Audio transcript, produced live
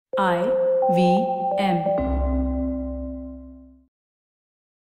IVM.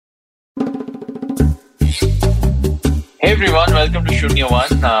 Hey everyone, welcome to Shunya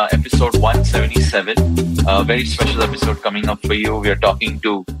One, episode 177. A very special episode coming up for you. We are talking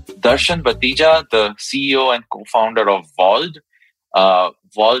to Darshan Batija, the CEO and co-founder of Vauld.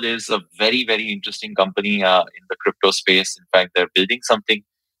 Vault is a very, very interesting company in the crypto space. In fact, they're building something,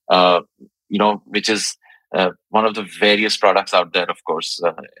 which is one of the various products out there, of course,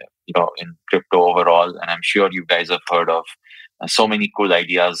 in crypto overall. And I'm sure you guys have heard of so many cool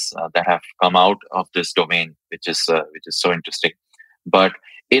ideas that have come out of this domain, which is so interesting. But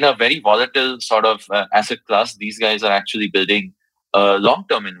in a very volatile sort of asset class, these guys are actually building a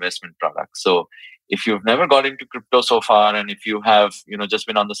long-term investment product. So if you've never got into crypto so far, and if you have, just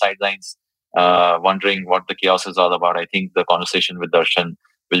been on the sidelines, wondering what the chaos is all about, I think the conversation with Darshan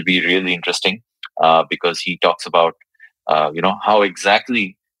will be really interesting because he talks about, how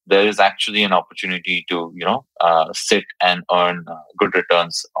exactly there is actually an opportunity to, sit and earn good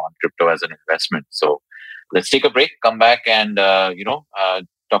returns on crypto as an investment. So let's take a break, come back, and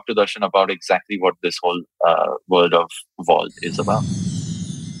talk to Darshan about exactly what this whole world of Vault is about.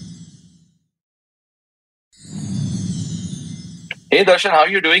 Hey Darshan, how are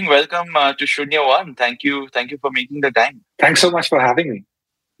you doing? Welcome to Shunya One. Thank you for making the time. Thanks so much for having me.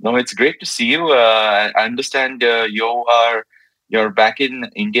 No, it's great to see you. I understand you're back in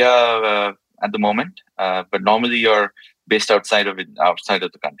India at the moment, but normally you're based outside of the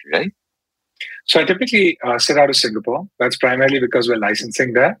country, right? So I typically sit out of Singapore. That's primarily because we're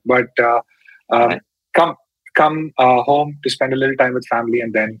licensing there. But Right. come home to spend a little time with family,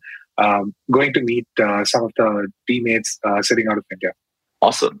 and then going to meet some of the teammates sitting out of India.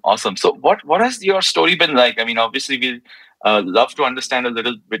 Awesome. So what has your story been like? I mean, obviously we love to understand a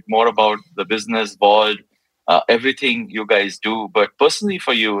little bit more about the business, Vault, everything you guys do. But personally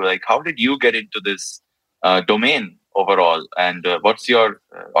for you, like, how did you get into this domain overall? And what's your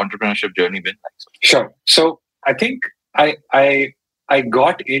entrepreneurship journey been like? Sure. So I think I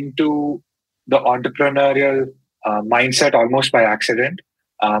got into the entrepreneurial mindset almost by accident.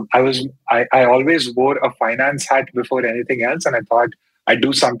 I always wore a finance hat before anything else, and I thought I'd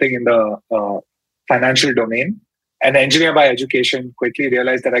do something in the financial domain. An engineer by education, quickly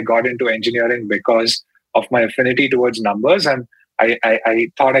realized that I got into engineering because of my affinity towards numbers, and I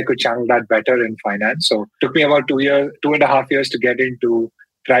thought I could channel that better in finance. So it took me about 2.5 years to get into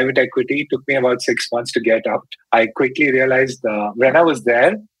private equity. It took me about 6 months to get out. I quickly realized when I was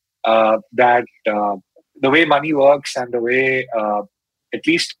there that the way money works and the way at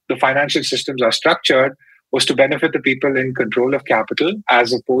least the financial systems are structured was to benefit the people in control of capital,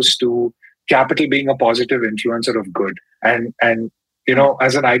 as opposed to capital being a positive influencer of good. And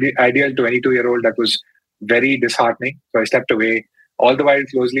as an ideal 22-year-old, that was very disheartening. So I stepped away, all the while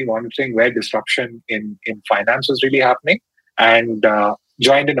closely monitoring where disruption in finance was really happening, and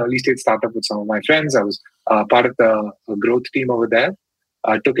joined an early stage startup with some of my friends. I was part of the growth team over there.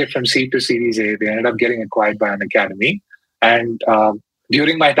 Took it from seed to Series A. They ended up getting acquired by an academy. And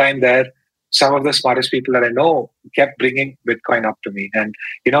during my time there, some of the smartest people that I know kept bringing Bitcoin up to me. And,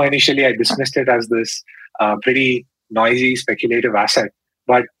 initially I dismissed it as this pretty noisy, speculative asset.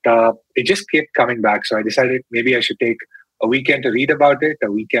 But it just kept coming back. So I decided maybe I should take a weekend to read about it.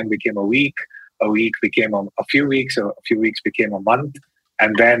 A weekend became a week. A week became a few weeks. A few weeks became a month.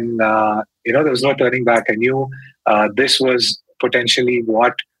 And then, there was no turning back. I knew this was potentially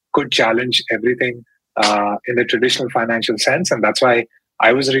what could challenge everything in the traditional financial sense. And that's why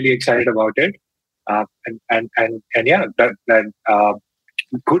I was really excited about it. I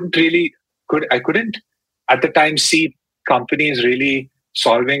couldn't at the time see companies really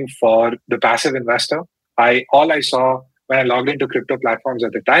solving for the passive investor. All I saw when I logged into crypto platforms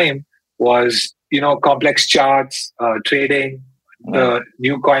at the time was, complex charts, trading, the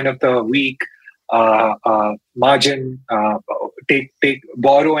new coin of the week, margin,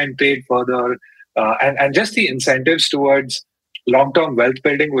 borrow and trade further, and just the incentives towards long-term wealth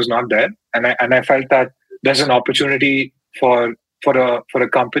building was not there. And I felt that there's an opportunity for a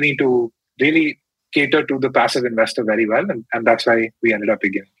company to really cater to the passive investor very well, and that's why we ended up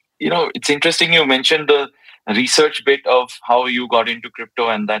beginning. It's interesting you mentioned the research bit of how you got into crypto,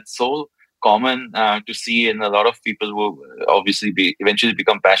 and that's so common to see in a lot of people who obviously eventually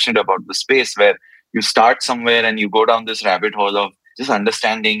become passionate about the space, where you start somewhere and you go down this rabbit hole of just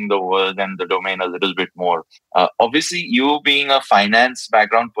understanding the world and the domain a little bit more. Obviously, you being a finance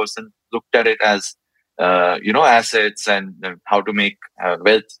background person looked at it as assets and how to make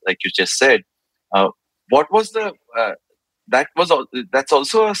wealth, like you just said. What was the that's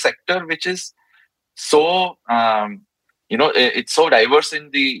also a sector which is so it's so diverse in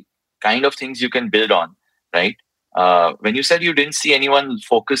the kind of things you can build on, right? When you said you didn't see anyone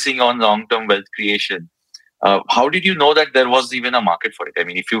focusing on long-term wealth creation, how did you know that there was even a market for it? I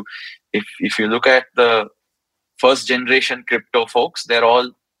mean, if you look at the first generation crypto folks, they're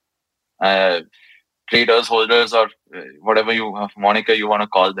all traders, holders, or whatever moniker you want to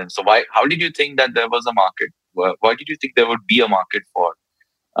call them. So how did you think that there was a market? Why did you think there would be a market for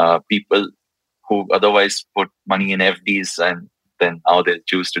people who otherwise put money in FDs and then now they'll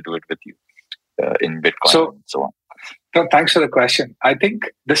choose to do it with you in Bitcoin and so on? So thanks for the question. I think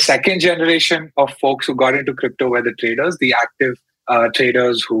the second generation of folks who got into crypto were the traders, the active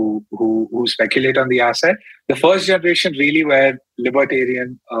traders who speculate on the asset. The first generation really were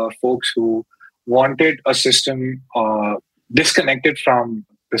libertarian folks who wanted a system disconnected from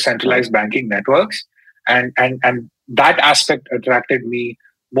the centralized banking networks, and that aspect attracted me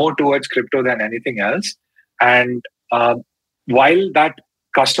more towards crypto than anything else. And while that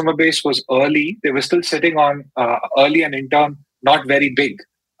customer base was early, they were still sitting on early and in turn not very big,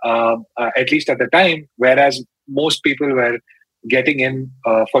 at least at the time, whereas most people were getting in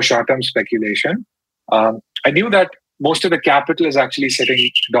for short-term speculation. I knew that most of the capital is actually sitting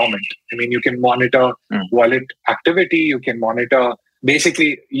dormant. I mean, you can monitor wallet activity, you can monitor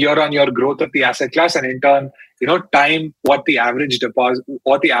basically year-on-year growth of the asset class, and in turn, time what the average deposit,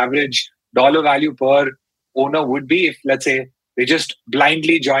 what the average dollar value per owner would be if, let's say, they just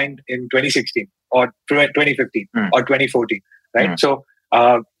blindly joined in 2016 or 2015 or 2014, right? So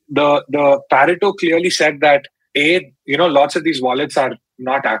the Pareto clearly said that A, lots of these wallets are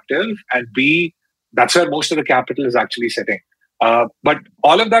not active, and B, that's where most of the capital is actually sitting. But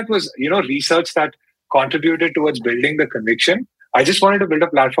all of that was, research that contributed towards building the conviction. I just wanted to build a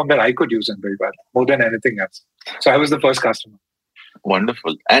platform that I could use and build well, more than anything else. So I was the first customer.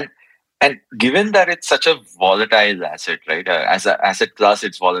 Wonderful. And given that it's such a volatile asset, right? As an asset class,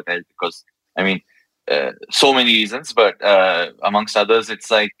 it's volatile because, I mean, so many reasons, but amongst others, it's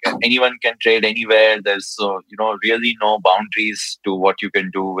like anyone can trade anywhere. There's really no boundaries to what you can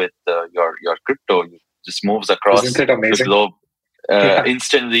do with your crypto. It just moves across the globe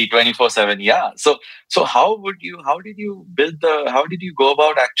instantly, 24/7. Yeah. So how did you go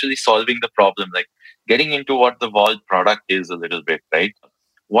about actually solving the problem? Like getting into what the Vault product is a little bit, right?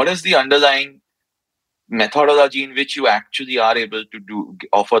 What is the underlying methodology in which you actually are able to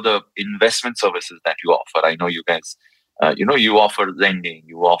offer the investment services that you offer? I know you guys, you offer lending,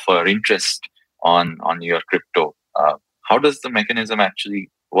 you offer interest on your crypto. How does the mechanism actually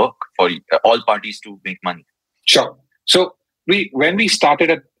work for all parties to make money? Sure. So when we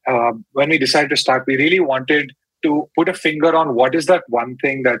decided to start, we really wanted to put a finger on what is that one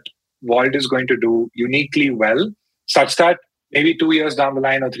thing that Vault is going to do uniquely well, such that maybe 2 years down the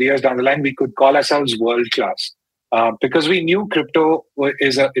line or 3 years down the line, we could call ourselves world class, because we knew crypto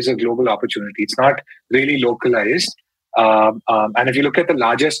is a global opportunity. It's not really localized. And if you look at the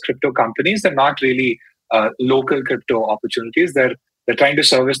largest crypto companies, they're not really local crypto opportunities. They're trying to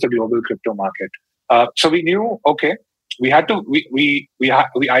service the global crypto market. So we knew, okay, we had to, we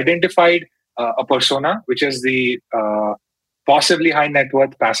identified a persona, which is the possibly high net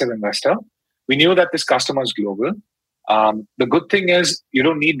worth passive investor. We knew that this customer is global. The good thing is you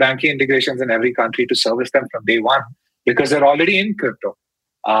don't need banking integrations in every country to service them from day one because they're already in crypto.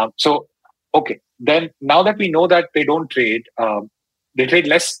 Okay, then now that we know that they don't trade, they trade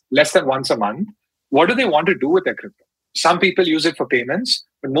less than once a month. What do they want to do with their crypto? Some people use it for payments,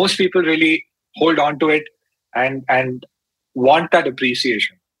 but most people really hold on to it and want that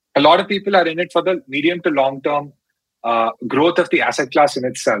appreciation. A lot of people are in it for the medium to long term growth of the asset class in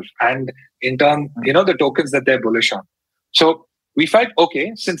itself, and in turn, the tokens that they're bullish on. So we felt,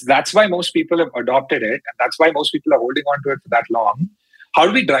 okay, since that's why most people have adopted it, and that's why most people are holding on to it for that long, how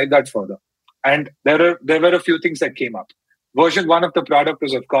do we drive that further? And there were a few things that came up. Version 1 of the product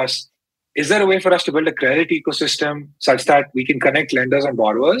was, of course, is there a way for us to build a credit ecosystem such that we can connect lenders and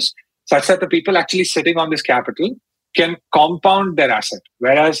borrowers, such that the people actually sitting on this capital can compound their asset?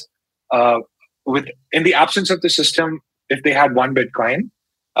 Whereas in the absence of the system, if they had one Bitcoin,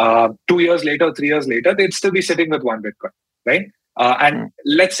 2 years later, 3 years later, they'd still be sitting with one Bitcoin, right? And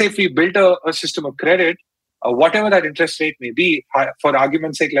let's say if we built a system of credit, whatever that interest rate may be, for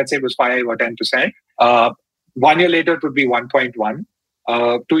argument's sake, let's say it was 5 or 10%. 1 year later, it would be 1.1.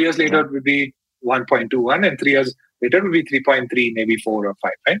 2 years later, it would be 1.21. And 3 years later, it would be 3.3, maybe 4 or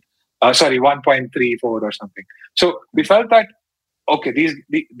 5, right? 1.34 or something. So we felt that, okay,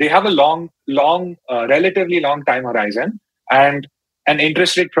 they have a relatively long time horizon, and an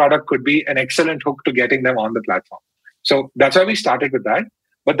interest rate product could be an excellent hook to getting them on the platform. So that's why we started with that.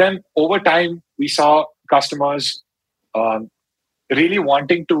 But then over time, we saw customers really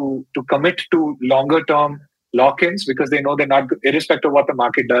wanting to commit to longer term lock-ins because they know they're not, irrespective of what the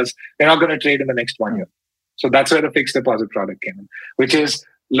market does, they're not going to trade in the next 1 year. So that's where the fixed deposit product came in, which is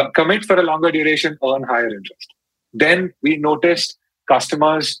commit for a longer duration, earn higher interest. Then we noticed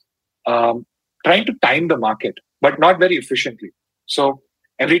customers trying to time the market, but not very efficiently. So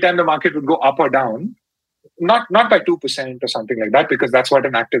every time the market would go up or down, not by 2% or something like that, because that's what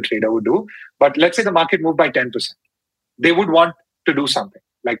an active trader would do. But let's say the market moved by 10%. They would want to do something.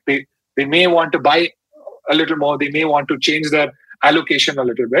 Like they may want to buy a little more. They may want to change their allocation a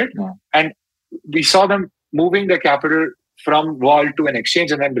little bit. Yeah. And we saw them moving their capital from Vault to an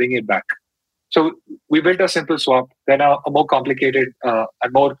exchange and then bring it back. So we built a simple swap, then a more complicated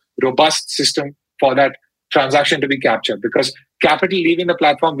and more robust system for that transaction to be captured, because capital leaving the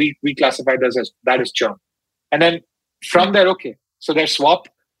platform, we classified as that is churn. And then from there, okay, so their swap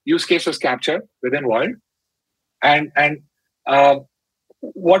use case was captured within Vault. And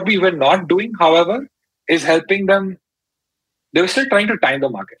what we were not doing, however, is helping them. They were still trying to time the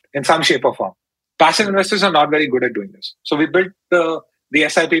market in some shape or form. Passive investors are not very good at doing this. So we built the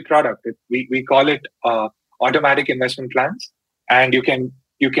SIP product. We call it automatic investment plans. And you can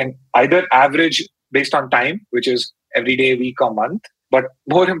either average based on time, which is every day, week, or month. But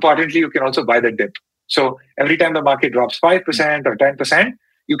more importantly, you can also buy the dip. So every time the market drops 5% or 10%,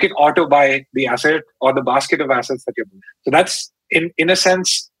 you can auto buy the asset or the basket of assets that you're buying. So that's in a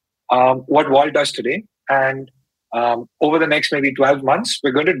sense what Vault does today. And over the next maybe 12 months,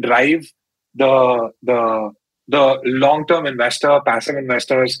 we're going to drive the long-term investor, passive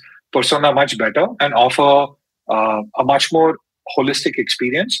investors persona much better and offer a much more holistic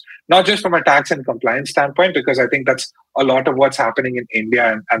experience, not just from a tax and compliance standpoint, because I think that's a lot of what's happening in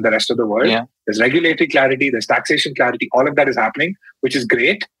India and the rest of the world. Yeah. There's regulatory clarity, there's taxation clarity, all of that is happening, which is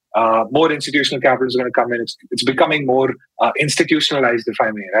great. More institutional capital is going to come in. It's becoming more institutionalized, if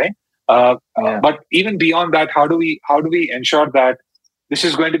I may, right? But even beyond that, how do we ensure that this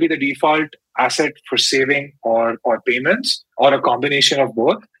is going to be the default asset for saving or payments or a combination of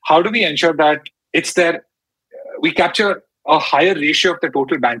both? How do we ensure that it's there? We capture a higher ratio of the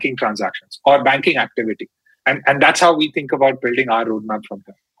total banking transactions or banking activity. And that's how we think about building our roadmap from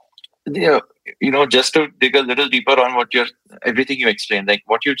there. Yeah, just to dig a little deeper on everything you explained, like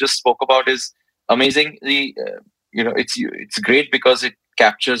what you just spoke about is amazingly, it's great because it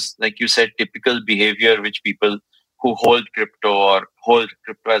captures, like you said, typical behavior which people who hold crypto or hold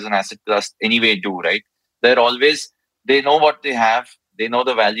crypto as an asset class anyway do, right? They know what they have. They know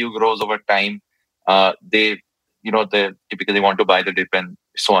the value grows over time. They typically want to buy the dip and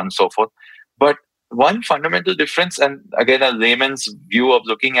so on and so forth. But one fundamental difference, and again, a layman's view of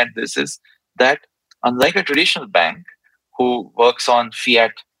looking at this, is that unlike a traditional bank who works on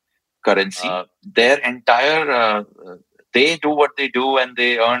fiat currency, their entire, they do what they do and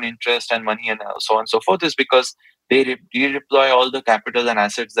they earn interest and money and so on and so forth, is because they redeploy all the capital and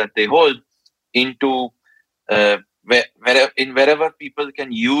assets that they hold into wherever people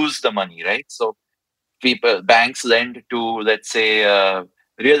can use the money, right? So banks lend to, let's say,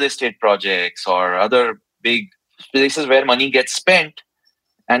 real estate projects or other big places where money gets spent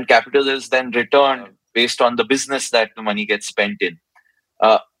and capital is then returned based on the business that the money gets spent in.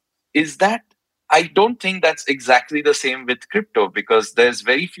 I don't think that's exactly the same with crypto, because there's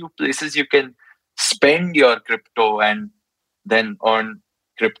very few places you can spend your crypto and then earn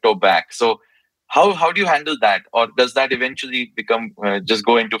crypto back. So how do you handle that? Or does that eventually become just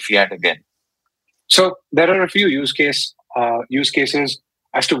go into fiat again? So there are a few use cases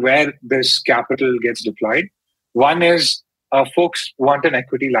as to where this capital gets deployed. One is folks want an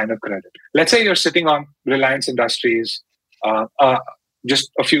equity line of credit. Let's say you're sitting on Reliance Industries,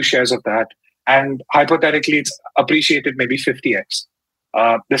 just a few shares of that, and hypothetically it's appreciated maybe 50x.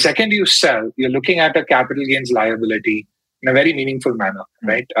 The second you sell, you're looking at a capital gains liability in a very meaningful manner,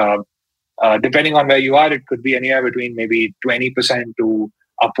 right? Depending on where you are, it could be anywhere between maybe 20% to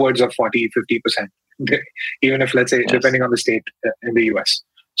upwards of 40, 50%. Even if, let's say, yes, depending on the state in the US.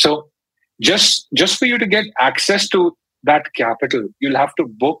 So just for you to get access to that capital, you'll have to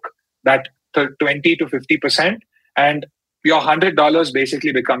book that 20 to 50%, and your $100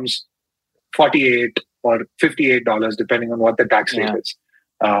 basically becomes $48 or $58, depending on what the tax rate is.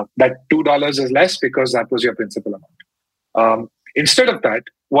 That $2 is less because that was your principal amount. Instead of that,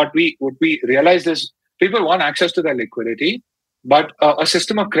 what we realized is people want access to their liquidity, but a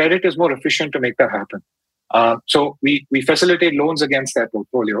system of credit is more efficient to make that happen. So we facilitate loans against their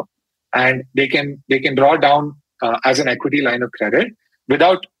portfolio, and they can draw down as an equity line of credit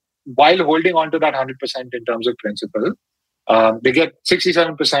while holding on to that 100% in terms of principal. They get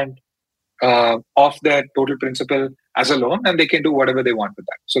 67% of their total principal as a loan, and they can do whatever they want with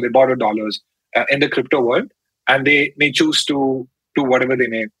that. So they borrow dollars in the crypto world, and they may choose to do whatever they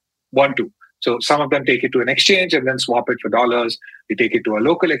may want to. So some of them take it to an exchange and then swap it for dollars. They take it to a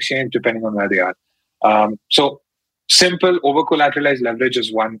local exchange, depending on where they are. So simple over-collateralized leverage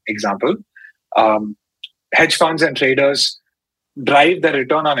is one example. Hedge funds and traders drive the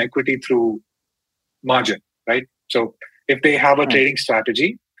return on equity through margin, right? So if they have a trading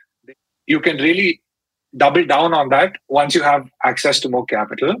strategy, you can really double down on that once you have access to more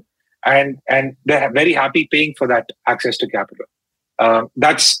capital, and they're very happy paying for that access to capital.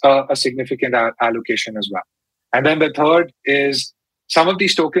 That's a significant allocation as well. And then the third is some of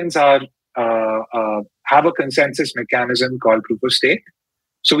these tokens are have a consensus mechanism called proof of stake.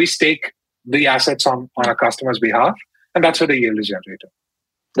 So we stake the assets on our customer's behalf, and that's where the yield is generated.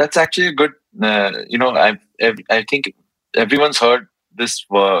 That's actually a good, I think everyone's heard this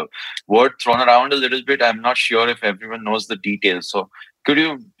word thrown around a little bit. I'm not sure if everyone knows the details. So could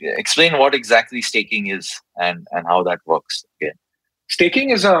you explain what exactly staking is and how that works again? Staking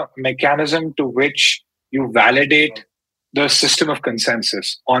is a mechanism to which you validate the system of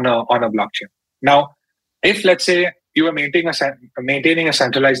consensus on a blockchain. Now, if let's say you are maintaining a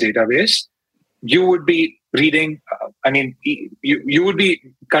centralized database, you would be reading. You would be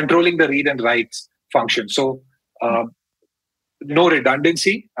controlling the read and write function. So no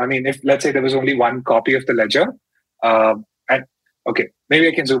redundancy. I mean, if let's say there was only one copy of the ledger, maybe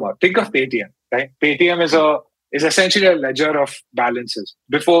I can zoom out. Think of Paytm, right? Paytm is essentially a ledger of balances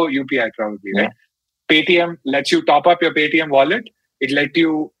before UPI, probably, right? Paytm lets you top up your Paytm wallet. It lets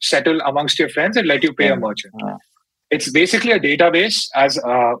you settle amongst your friends and let you pay a merchant. It's basically a database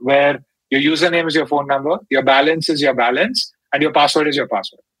where your username is your phone number, your balance is your balance, and your password is your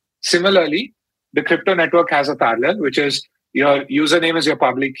password. Similarly, the crypto network has a parallel, which is your username is your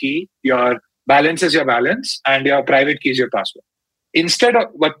public key, your balance is your balance, and your private key is your password.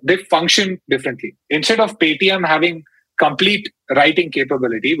 But they function differently. Instead of Paytm having complete writing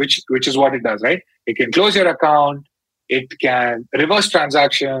capability, which is what it does, right? It can close your account, it can reverse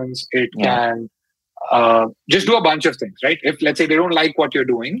transactions, it can just do a bunch of things, right? If let's say they don't like what you're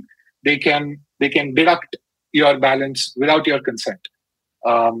doing, they can deduct your balance without your consent.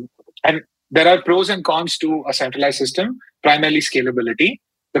 And there are pros and cons to a centralized system, primarily scalability.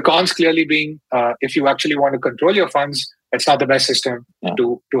 The cons clearly being if you actually want to control your funds, it's not the best system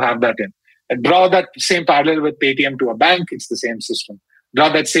to have that in. And draw that same parallel with Paytm to a bank, it's the same system. Draw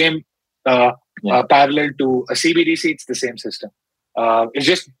that same parallel to a CBDC, it's the same system. It's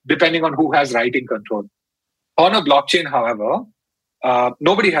just depending on who has writing control. On a blockchain, however,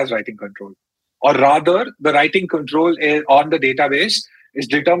 nobody has writing control. Or rather, the writing control on the database is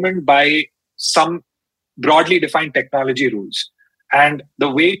determined by some broadly defined technology rules. And the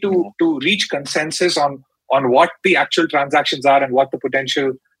way to reach consensus on what the actual transactions are and what the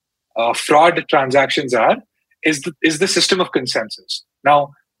potential fraud transactions are is the system of consensus.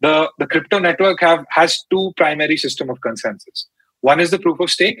 Now, the crypto network has two primary system of consensus. One is the proof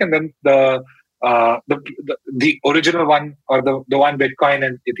of stake, and then the original one, or the one Bitcoin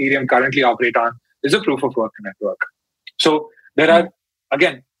and Ethereum currently operate on, is a proof of work network. So there are,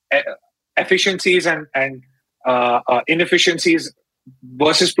 again, efficiencies and inefficiencies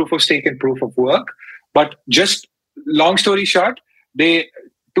versus proof of stake and proof of work. But just long story short, the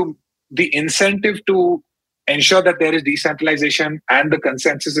incentive to ensure that there is decentralization and the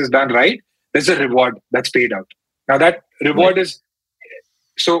consensus is done right, there's a reward that's paid out. Now that reward is,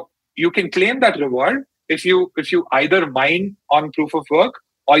 so you can claim that reward if you either mine on proof of work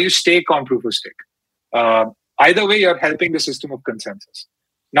or you stake on proof of stake. Either way, you're helping the system of consensus.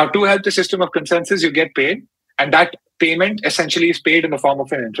 Now, to help the system of consensus, you get paid, and that payment essentially is paid in the form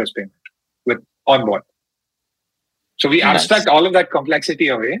of an interest payment with onboard. So we abstract all of that complexity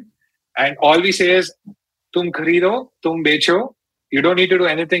away, and all we say is, tum kharido, tum becho. You don't need to do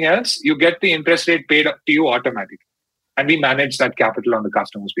anything else. You get the interest rate paid to you automatically, and we manage that capital on the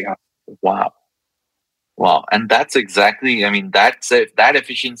customer's behalf. Wow. And that's exactly, that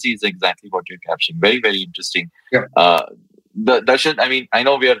efficiency is exactly what you're capturing. Very, very interesting. Yeah. Darshan, I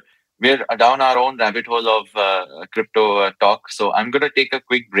know we're down our own rabbit hole of crypto talk. So I'm going to take a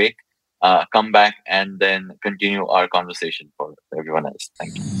quick break, come back, and then continue our conversation for everyone else.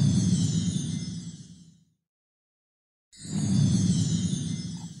 Thank you.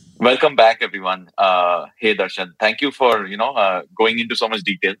 Welcome back, everyone. Hey, Darshan. Thank you for going into so much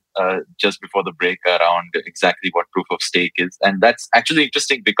detail just before the break around exactly what proof of stake is, and that's actually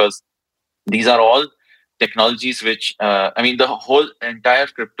interesting because these are all technologies which the whole entire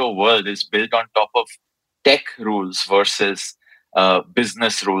crypto world is built on top of tech rules versus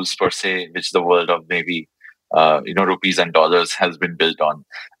business rules per se, which the world of maybe rupees and dollars has been built on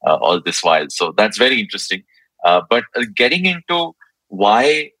all this while. So that's very interesting. But getting into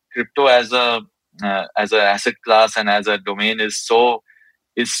why crypto as a asset class and as a domain is so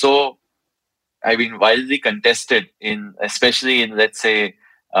widely contested especially in, let's say,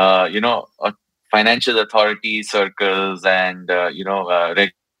 financial authority circles and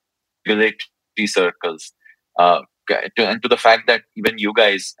regulatory circles, and to the fact that even you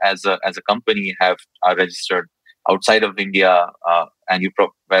guys as a company are registered outside of India, and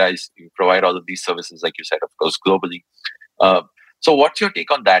whereas you provide all of these services, like you said, of course, globally. So what's your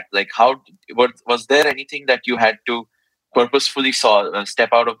take on that? Like, was there anything that you had to purposefully step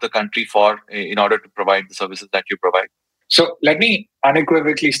out of the country for in order to provide the services that you provide? So let me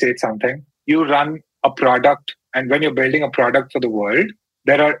unequivocally state something. You run a product, and when you're building a product for the world,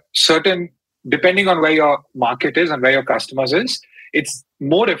 there are certain, depending on where your market is and where your customers is, it's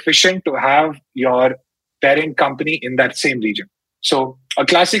more efficient to have your parent company in that same region. So a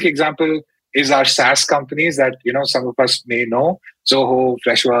classic example is our SaaS companies that some of us may know, Zoho,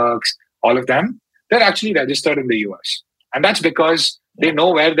 Freshworks, all of them. They're actually registered in the US. And that's because they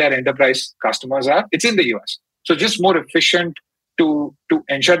know where their enterprise customers are. It's in the US. So just more efficient to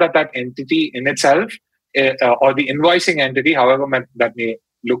ensure that entity in itself, or the invoicing entity, however that may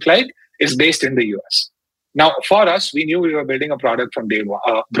look like, is based in the US. Now, for us, we knew we were building a product from day one,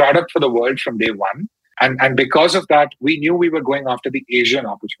 product for the world from day one. And because of that, we knew we were going after the Asian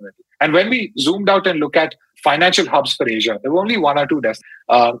opportunity. And when we zoomed out and looked at financial hubs for Asia, there were only one or two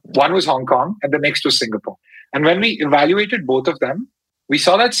destinations. One was Hong Kong and the next was Singapore. And when we evaluated both of them, we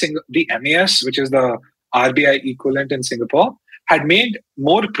saw that the MAS, which is the RBI equivalent in Singapore, had made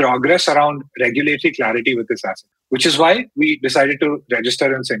more progress around regulatory clarity with this asset, which is why we decided to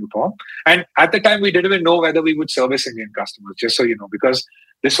register in Singapore. And at the time, we didn't even know whether we would service Indian customers, just so you know, because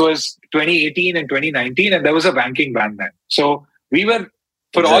this was 2018 and 2019, and there was a banking ban then. So we were,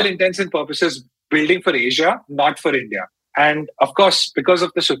 for all intents and purposes, building for Asia, not for India. And of course, because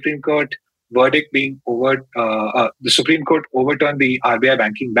of the Supreme Court verdict being over, the Supreme Court overturned the RBI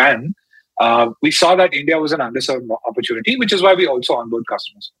banking ban, we saw that India was an underserved opportunity, which is why we also onboard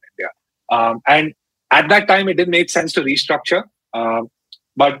customers from India. And at that time, it didn't make sense to restructure.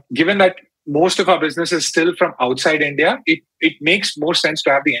 But given that most of our business is still from outside India, it makes more sense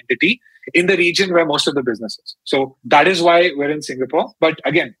to have the entity in the region where most of the business is. So that is why we're in Singapore. But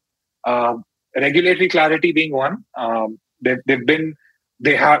again, regulatory clarity being one,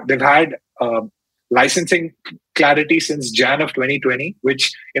 they've had licensing clarity since Jan of 2020,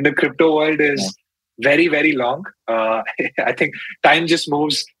 which in the crypto world is very, very long. I think time just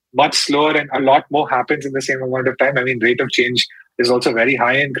moves much slower and a lot more happens in the same amount of time. I mean, rate of change is also very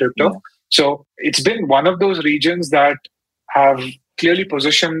high in crypto. Yeah. So it's been one of those regions that have clearly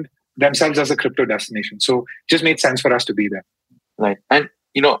positioned themselves as a crypto destination. So it just made sense for us to be there. Right. And,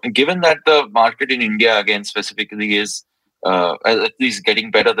 given that the market in India, again, specifically is at least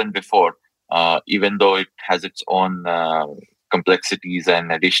getting better than before, even though it has its own complexities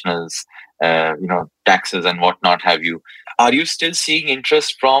and additionals, taxes and whatnot have you. Are you still seeing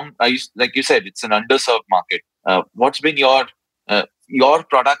interest from, like you said, it's an underserved market. What's been your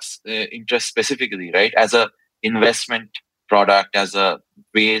product's interest specifically, right? As a investment product, as a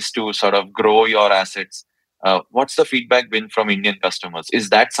ways to sort of grow your assets. What's the feedback been from Indian customers? Is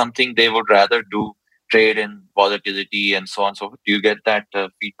that something they would rather do, trade in volatility and so on and so forth? Do you get that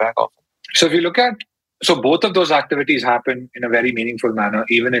feedback often? So if you look at, both of those activities happen in a very meaningful manner,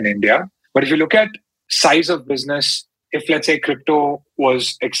 even in India. But if you look at size of business, if let's say crypto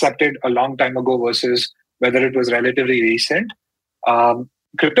was accepted a long time ago versus whether it was relatively recent,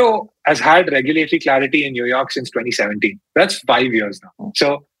 crypto has had regulatory clarity in New York since 2017. That's 5 years now.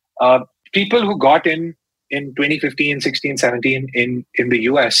 So people who got in 2015, 16, 17 in the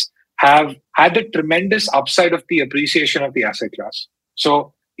US have had a tremendous upside of the appreciation of the asset class.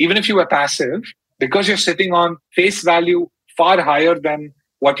 So even if you were passive, because you're sitting on face value far higher than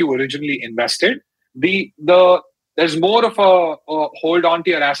what you originally invested, there's more of a hold on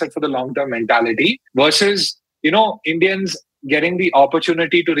to your asset for the long-term mentality versus, Indians getting the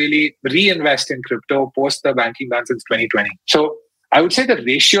opportunity to really reinvest in crypto post the banking ban since 2020. So I would say the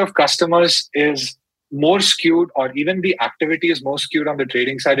ratio of customers is more skewed, or even the activity is more skewed on the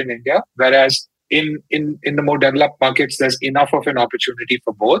trading side in India, whereas in the more developed markets, there's enough of an opportunity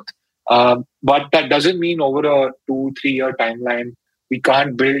for both. But that doesn't mean over a 2-3 year timeline, we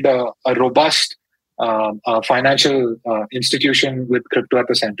can't build a robust financial institution with crypto at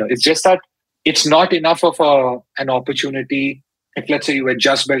the center. It's just that it's not enough of an opportunity if, let's say, you were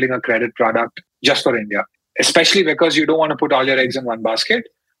just building a credit product just for India. especially because you don't want to put all your eggs in one basket.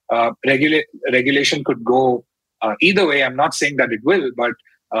 Regulation could go either way. I'm not saying that it will, but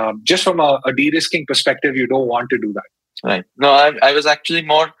just from a de-risking perspective, you don't want to do that. Right. No, I was actually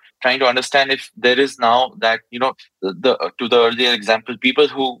more trying to understand if there is now that, the to the earlier example, people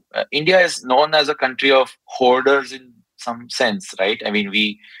who India is known as a country of hoarders in some sense, right? I mean,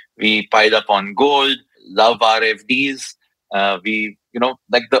 we pile up on gold, love our FDs. We,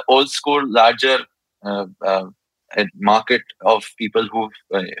 like the old school larger market of people who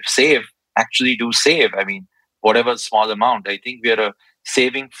save actually do save. I mean, whatever small amount. I think we are a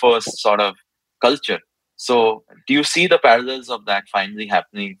saving first sort of culture. So do you see the parallels of that finally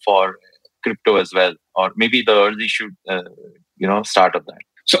happening for crypto as well? Or maybe the early shoot, start of that?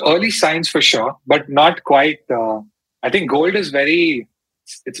 So early signs for sure, but not quite. I think gold is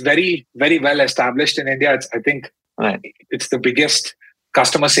it's very, very well established in India. I think it's the biggest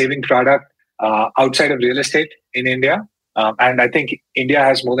customer saving product outside of real estate in India. And I think India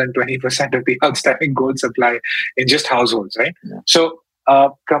has more than 20% of the outstanding gold supply in just households, right? Yeah. So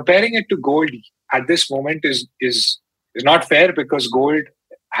comparing it to gold at this moment is not fair, because gold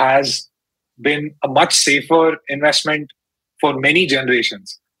has been a much safer investment for many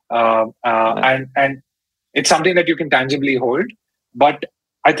generations. And it's something that you can tangibly hold. But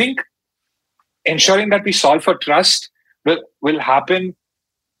I think ensuring that we solve for trust will happen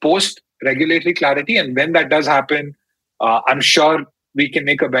post regulatory clarity. And when that does happen, I'm sure we can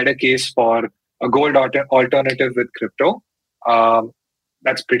make a better case for a gold alternative with crypto.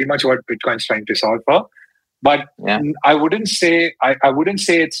 That's pretty much what Bitcoin's trying to solve for. But I wouldn't say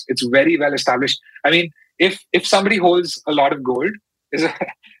it's very well established. I mean, if somebody holds a lot of gold,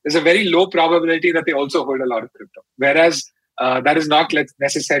 there's a very low probability that they also hold a lot of crypto. Whereas that is not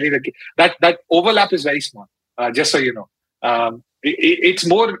necessarily the case. That overlap is very small. Just so you know, it's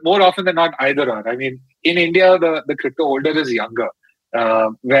more often than not either or. I mean, in India, the crypto holder is younger,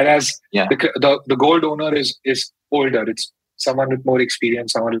 whereas the gold owner is older. It's someone with more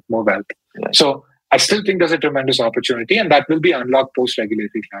experience, someone with more wealth. Right. So I still think there's a tremendous opportunity, and that will be unlocked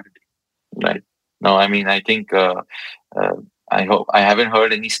post-regulatory clarity. Right. No, I mean, I think I hope I haven't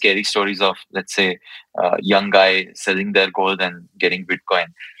heard any scary stories of, let's say, young guy selling their gold and getting Bitcoin.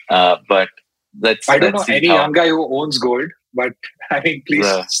 But I don't know any young guy who owns gold, but I mean, please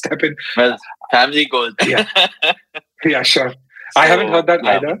step in. Well, family gold. Yeah, sure. I haven't heard that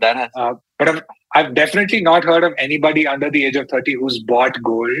either. But I've definitely not heard of anybody under the age of 30 who's bought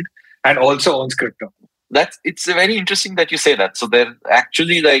gold and also owns crypto. It's very interesting that you say that. So they're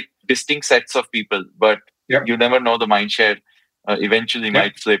actually like distinct sets of people, but you never know, the mind share eventually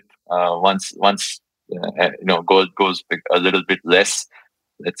might flip once gold goes a little bit less,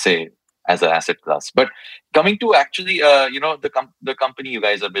 let's say, as an asset class. But coming to actually, the company you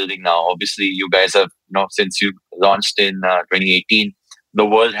guys are building now, obviously you guys have, since you launched in 2018, the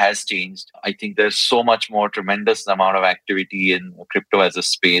world has changed. I think there's so much more tremendous amount of activity in crypto as a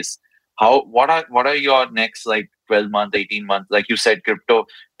space. What are your next 12 months, 18 months? Like you said, crypto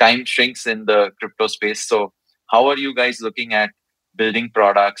time shrinks in the crypto space. So how are you guys looking at building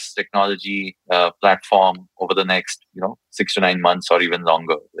products, technology, platform over the next 6 to 9 months or even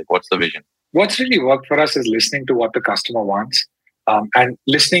longer? Like, what's the vision? What's really worked for us is listening to what the customer wants, and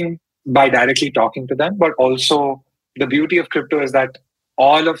listening by directly talking to them. But also, the beauty of crypto is that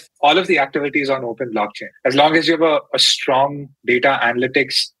all of the activity is on open blockchain. As long as you have a strong data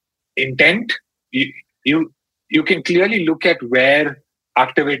analytics intent, you can clearly look at where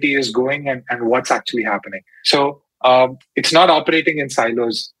activity is going and what's actually happening. So it's not operating in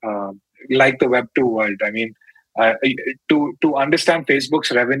silos like the Web2 world. I mean, to understand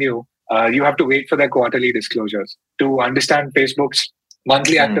Facebook's revenue, you have to wait for their quarterly disclosures. To understand Facebook's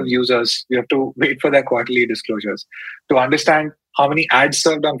monthly active users, you have to wait for their quarterly disclosures. To understand how many ads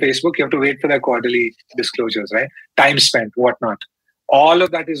served on Facebook, you have to wait for their quarterly disclosures, right? Time spent, whatnot. All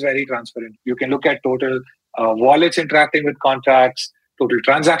of that is very transparent. You can look at total wallets interacting with contracts, total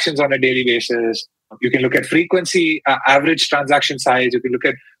transactions on a daily basis. You can look at frequency, average transaction size. You can look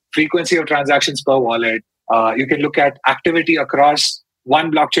at frequency of transactions per wallet. You can look at activity across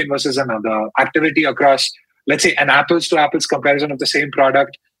one blockchain versus another, activity across, let's say, an apples to apples comparison of the same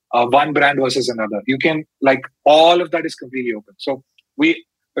product, one brand versus another. You can, all of that is completely open. So we're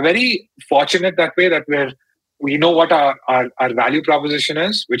very fortunate that way, that we know what our value proposition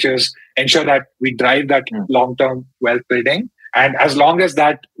is, which is ensure that we drive that long-term wealth building. And as long as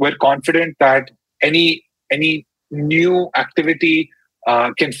that, we're confident that any new activity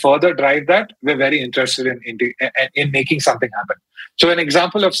can further drive that, we're very interested in making something happen. So an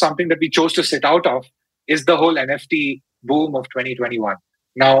example of something that we chose to sit out of is the whole NFT boom of 2021.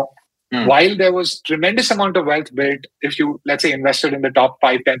 Now, While there was tremendous amount of wealth built, if you, let's say, invested in the top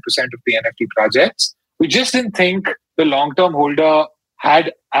 5-10% of the NFT projects, we just didn't think the long-term holder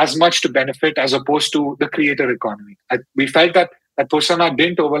had as much to benefit as opposed to the creator economy. We felt that persona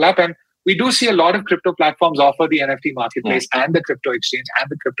didn't overlap, and we do see a lot of crypto platforms offer the NFT marketplace and the crypto exchange and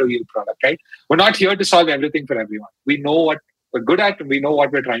the crypto yield product, right? We're not here to solve everything for everyone. We know what we're good at and we know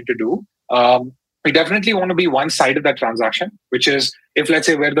what we're trying to do. We definitely want to be one side of that transaction, which is if, let's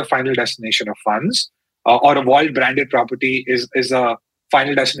say, we're the final destination of funds or a Vault branded property is a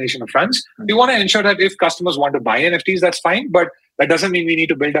final destination of funds. We want to ensure that if customers want to buy NFTs, that's fine, but that doesn't mean we need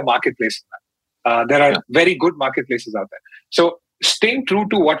to build a marketplace. There are very good marketplaces out there. So staying true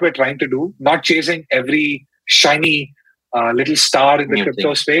to what we're trying to do, not chasing every shiny little star in the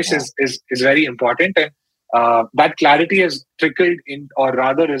crypto space is very important. And that clarity has trickled in, or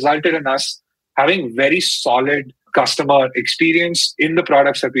rather resulted in us having very solid customer experience in the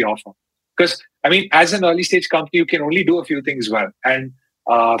products that we offer. Because, I mean, as an early stage company, you can only do a few things well. And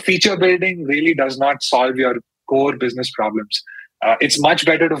feature building really does not solve your core business problems. It's much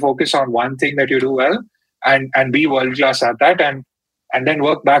better to focus on one thing that you do well and be world class at that, and then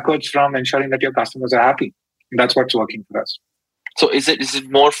work backwards from ensuring that your customers are happy. And that's what's working for us. So is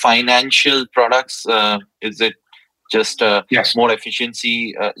it more financial products? Is it just more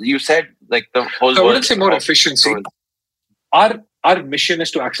efficiency? You said like the whole. I wouldn't say more efficiency. Our mission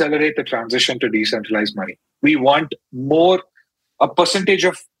is to accelerate the transition to decentralized money. We want a percentage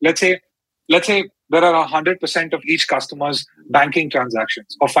of, let's say there are 100% of each customer's banking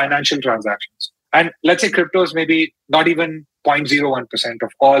transactions or financial transactions. And let's say crypto is maybe not even 0.01%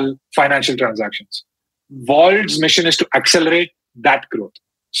 of all financial transactions. Vault's mission is to accelerate that growth.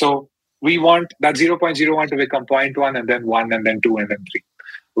 So we want that 0.01 to become 0.1 and then 1 and then 2 and then 3,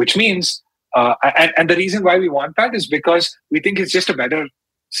 which means, and the reason why we want that is because we think it's just a better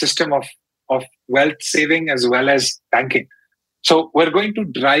system of wealth saving as well as banking. So we're going to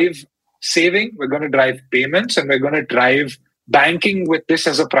drive saving, we're going to drive payments, and we're going to drive banking with this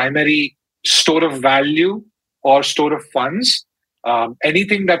as a primary store of value or store of funds.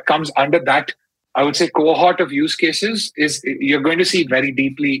 Anything that comes under that, I would say, cohort of use cases is you're going to see very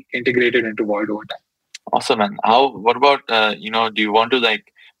deeply integrated into Vault over time. Awesome, man. What about, do you want to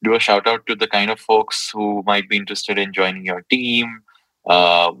do a shout out to the kind of folks who might be interested in joining your team?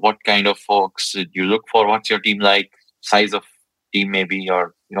 What kind of folks did you look for? What's your team like? Size of team maybe,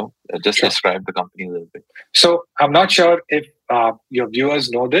 or just describe the company a little bit. So I'm not sure if your viewers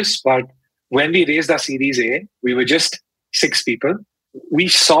know this, but when we raised our Series A, we were just 6 people. We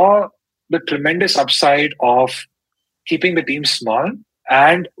saw the tremendous upside of keeping the team small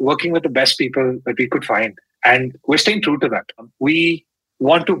and working with the best people that we could find. And we're staying true to that. We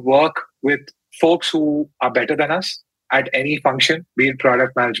want to work with folks who are better than us at any function, be it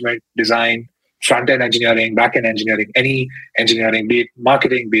product management, design, front-end engineering, back-end engineering, any engineering, be it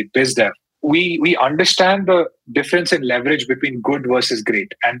marketing, be it biz dev. We understand the difference in leverage between good versus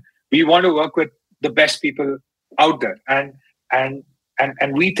great. And we want to work with the best people out there. And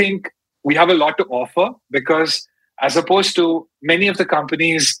we think we have a lot to offer because as opposed to many of the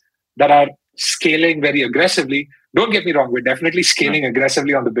companies that are scaling very aggressively, don't get me wrong, we're definitely scaling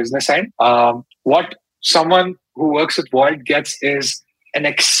aggressively on the business side. What someone who works at Vault gets is an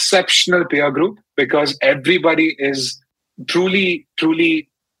exceptional peer group because everybody is truly, truly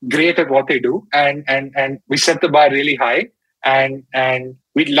great at what they do. And we set the bar really high. And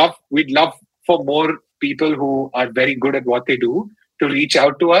we'd love for more people who are very good at what they do to reach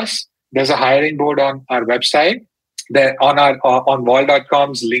out to us. There's a hiring board on our website. On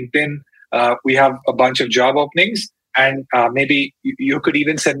Vault.com's LinkedIn, we have a bunch of job openings. And maybe you could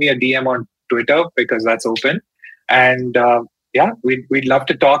even send me a DM on Twitter because that's open. And we'd love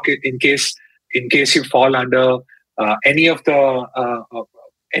to talk in case you fall under any of the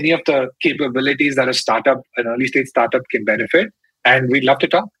capabilities that an early stage startup can benefit. And we'd love to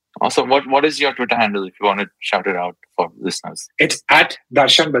talk. Awesome. What is your Twitter handle if you want to shout it out for listeners? It's at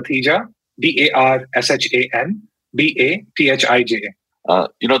Darshan Bathija, DARSHAN BATHIJA.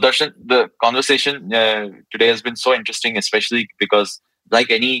 Darshan, the conversation today has been so interesting, especially because like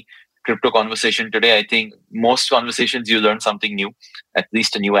any crypto conversation today, I think most conversations you learn something new, at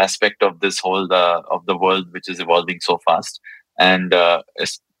least a new aspect of this whole of the world, which is evolving so fast. And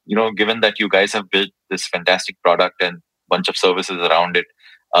given that you guys have built this fantastic product and bunch of services around it,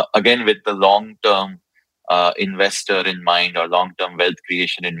 again with the long-term investor in mind or long-term wealth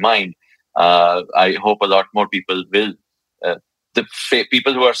creation in mind, I hope a lot more people will.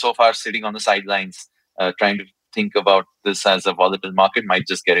 People who are so far sitting on the sidelines trying to think about this as a volatile market might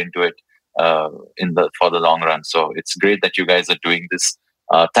just get into it for the long run. So it's great that you guys are doing this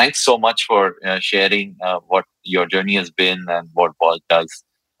Thanks so much for sharing what your journey has been and what Vault does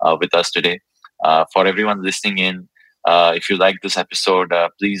with us today. For everyone listening in, if you like this episode,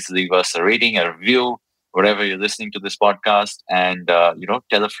 please leave us a rating, a review, wherever you're listening to this podcast, and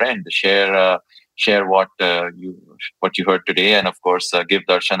tell a friend, share what you heard today, and of course, give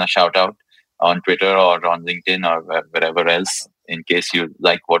Darshan a shout out on Twitter or on LinkedIn or wherever else, in case you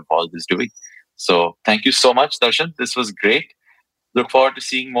like what Vault is doing. So, thank you so much, Darshan. This was great. Look forward to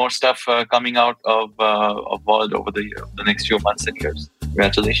seeing more stuff coming out of Vault over the next few months and years.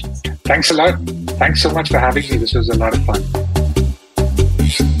 Congratulations. Thanks a lot. Thanks so much for having me. This was a lot of fun.